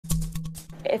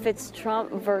If it's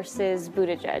Trump versus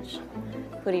Buttigieg,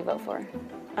 who do you vote for?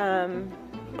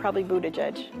 Probably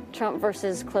Buttigieg. Trump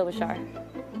versus Klobuchar?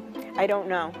 I don't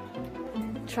know.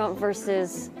 Trump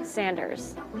versus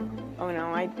Sanders? Oh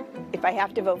no, if I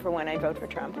have to vote for one, I'd vote for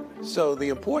Trump. So the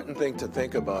important thing to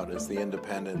think about is the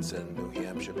independents in New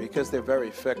Hampshire, because they're very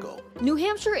fickle. New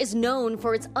Hampshire is known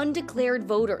for its undeclared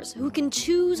voters who can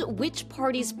choose which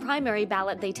party's primary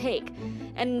ballot they take,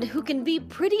 and who can be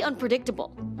pretty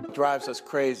unpredictable. It drives us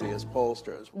crazy as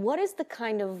pollsters. What is the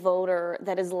kind of voter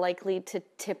that is likely to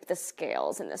tip the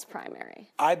scales in this primary?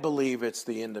 I believe it's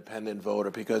the independent voter,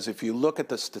 because if you look at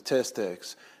the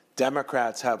statistics,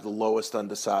 Democrats have the lowest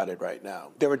undecided right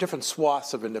now. There are different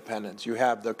swaths of independents. You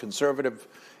have the conservative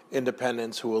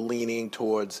independents who are leaning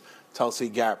towards Tulsi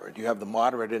Gabbard. You have the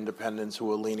moderate independents who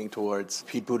are leaning towards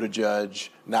Pete Buttigieg,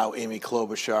 now Amy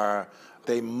Klobuchar.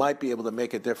 They might be able to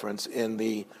make a difference in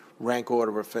the rank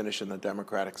order of finish in the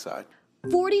Democratic side.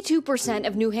 42%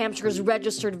 of New Hampshire's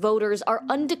registered voters are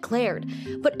undeclared,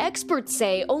 but experts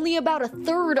say only about a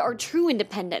third are true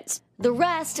independents. The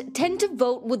rest tend to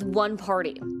vote with one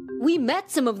party. We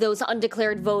met some of those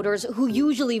undeclared voters who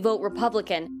usually vote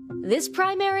Republican. This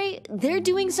primary, they're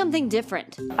doing something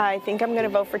different. I think I'm going to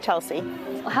vote for Tulsi.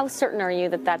 How certain are you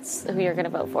that that's who you're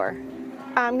going to vote for?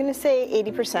 I'm going to say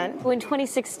 80%. In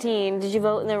 2016, did you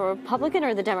vote in the Republican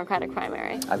or the Democratic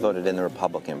primary? I voted in the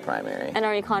Republican primary. And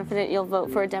are you confident you'll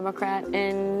vote for a Democrat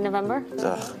in November?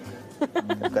 Ugh.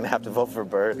 I'm going to have to vote for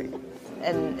Bertie.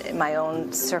 In my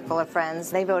own circle of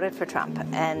friends, they voted for Trump,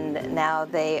 and now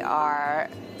they are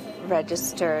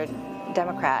registered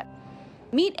Democrat.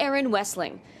 Meet Erin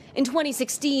Wessling. In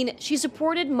 2016, she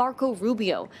supported Marco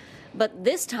Rubio, but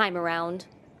this time around...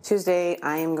 Tuesday,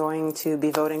 I am going to be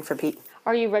voting for Pete.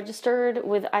 Are you registered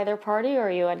with either party, or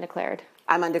are you undeclared?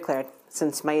 I'm undeclared.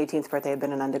 Since my 18th birthday, I've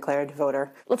been an undeclared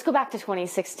voter. Let's go back to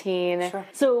 2016. Sure.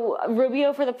 So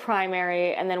Rubio for the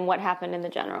primary, and then what happened in the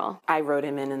general? I wrote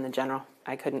him in the general.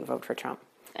 I couldn't vote for Trump.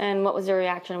 And what was your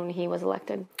reaction when he was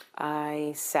elected?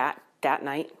 I sat that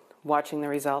night watching the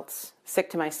results, sick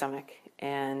to my stomach,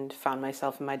 and found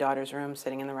myself in my daughter's room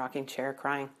sitting in the rocking chair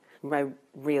crying. I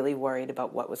really worried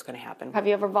about what was going to happen. Have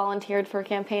you ever volunteered for a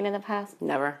campaign in the past?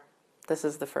 Never. This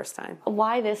is the first time.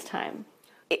 Why this time?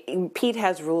 Pete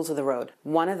has rules of the road.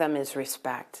 One of them is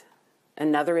respect.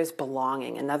 Another is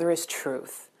belonging. Another is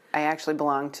truth. I actually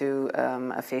belong to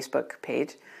a Facebook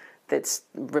page that's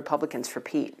Republicans for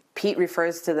Pete. Pete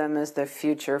refers to them as the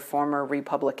future former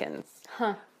Republicans.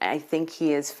 Huh. I think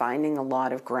he is finding a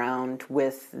lot of ground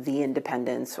with the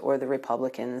independents or the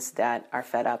Republicans that are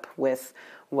fed up with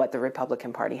what the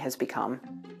Republican Party has become.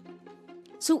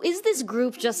 So is this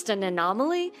group just an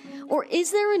anomaly, or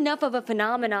is there enough of a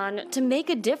phenomenon to make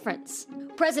a difference?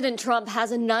 President Trump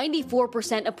has a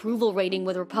 94% approval rating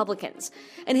with Republicans,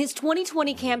 and his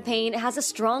 2020 campaign has a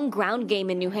strong ground game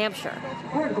in New Hampshire.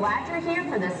 We're glad you're here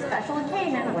for this special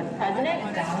occasion with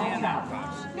President Donald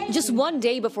Trump. Just one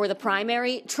day before the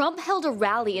primary, Trump held a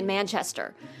rally in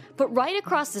Manchester. But right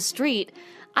across the street,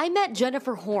 I met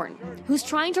Jennifer Horn, who's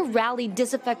trying to rally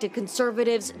disaffected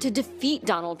conservatives to defeat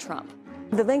Donald Trump.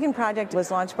 The Lincoln Project was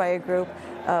launched by a group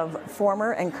of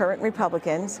former and current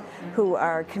Republicans who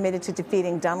are committed to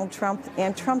defeating Donald Trump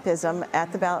and Trumpism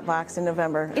at the ballot box in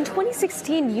November. In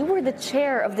 2016, you were the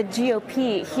chair of the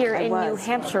GOP here in New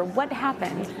Hampshire. What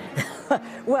happened?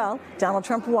 Well, Donald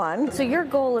Trump won. So your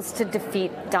goal is to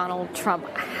defeat Donald Trump.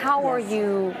 How are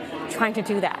you trying to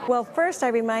do that? Well, first I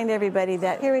remind everybody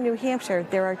that here in New Hampshire,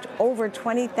 there are over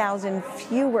 20,000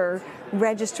 fewer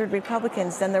registered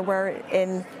Republicans than there were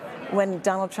when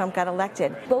Donald Trump got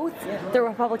elected. Both the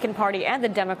Republican Party and the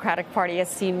Democratic Party has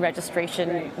seen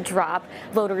registration drop.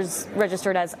 Voters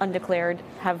registered as undeclared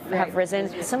have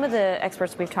risen. Some of the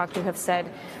experts we've talked to have said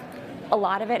a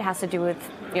lot of it has to do with,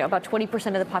 about 20%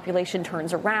 of the population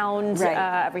turns around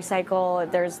every cycle.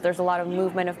 There's a lot of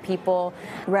movement of people.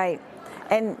 Right.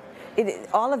 And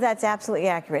all of that's absolutely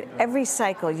accurate. Every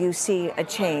cycle you see a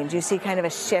change. You see kind of a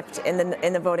shift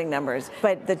in the voting numbers.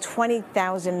 But the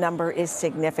 20,000 number is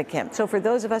significant. So for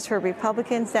those of us who are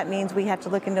Republicans, that means we have to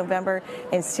look in November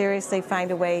and seriously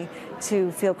find a way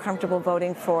to feel comfortable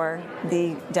voting for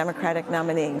the Democratic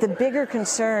nominee. The bigger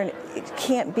concern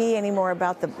can't be anymore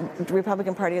about the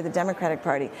Republican Party or the Democratic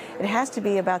Party. It has to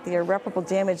be about the irreparable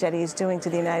damage that he's doing to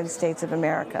the United States of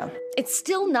America. It's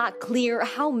still not clear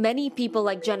how many people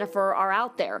like Jennifer are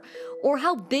out there or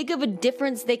how big of a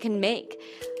difference they can make.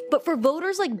 But for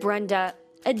voters like Brenda,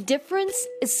 a difference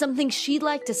is something she'd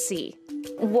like to see.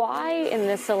 Why in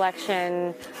this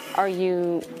election are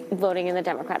you voting in the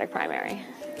Democratic primary?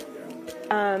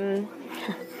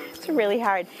 It's really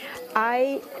hard.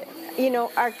 I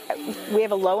we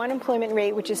have a low unemployment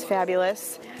rate, which is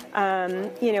fabulous.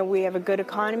 We have a good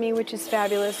economy, which is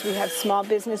fabulous. We have small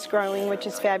business growing, which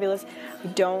is fabulous. I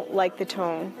don't like the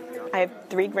tone. I have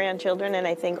 3 grandchildren, and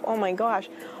I think, oh my gosh,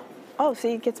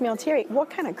 see, it gets me all teary. What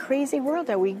kind of crazy world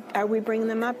are we bringing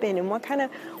them up in, and what kind of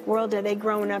world are they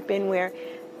growing up in where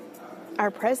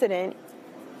our president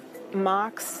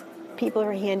mocks people who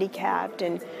are handicapped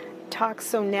and talks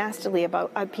so nastily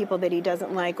about people that he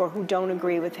doesn't like or who don't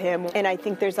agree with him? And I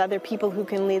think there's other people who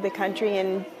can lead the country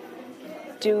and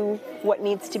do what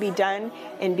needs to be done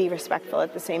and be respectful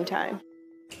at the same time.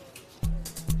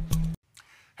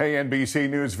 Hey, NBC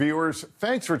News viewers,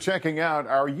 thanks for checking out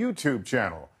our YouTube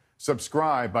channel.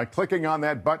 Subscribe by clicking on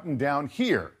that button down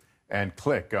here and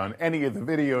click on any of the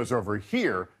videos over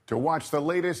here to watch the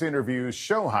latest interviews,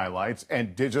 show highlights,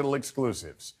 and digital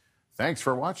exclusives. Thanks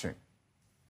for watching.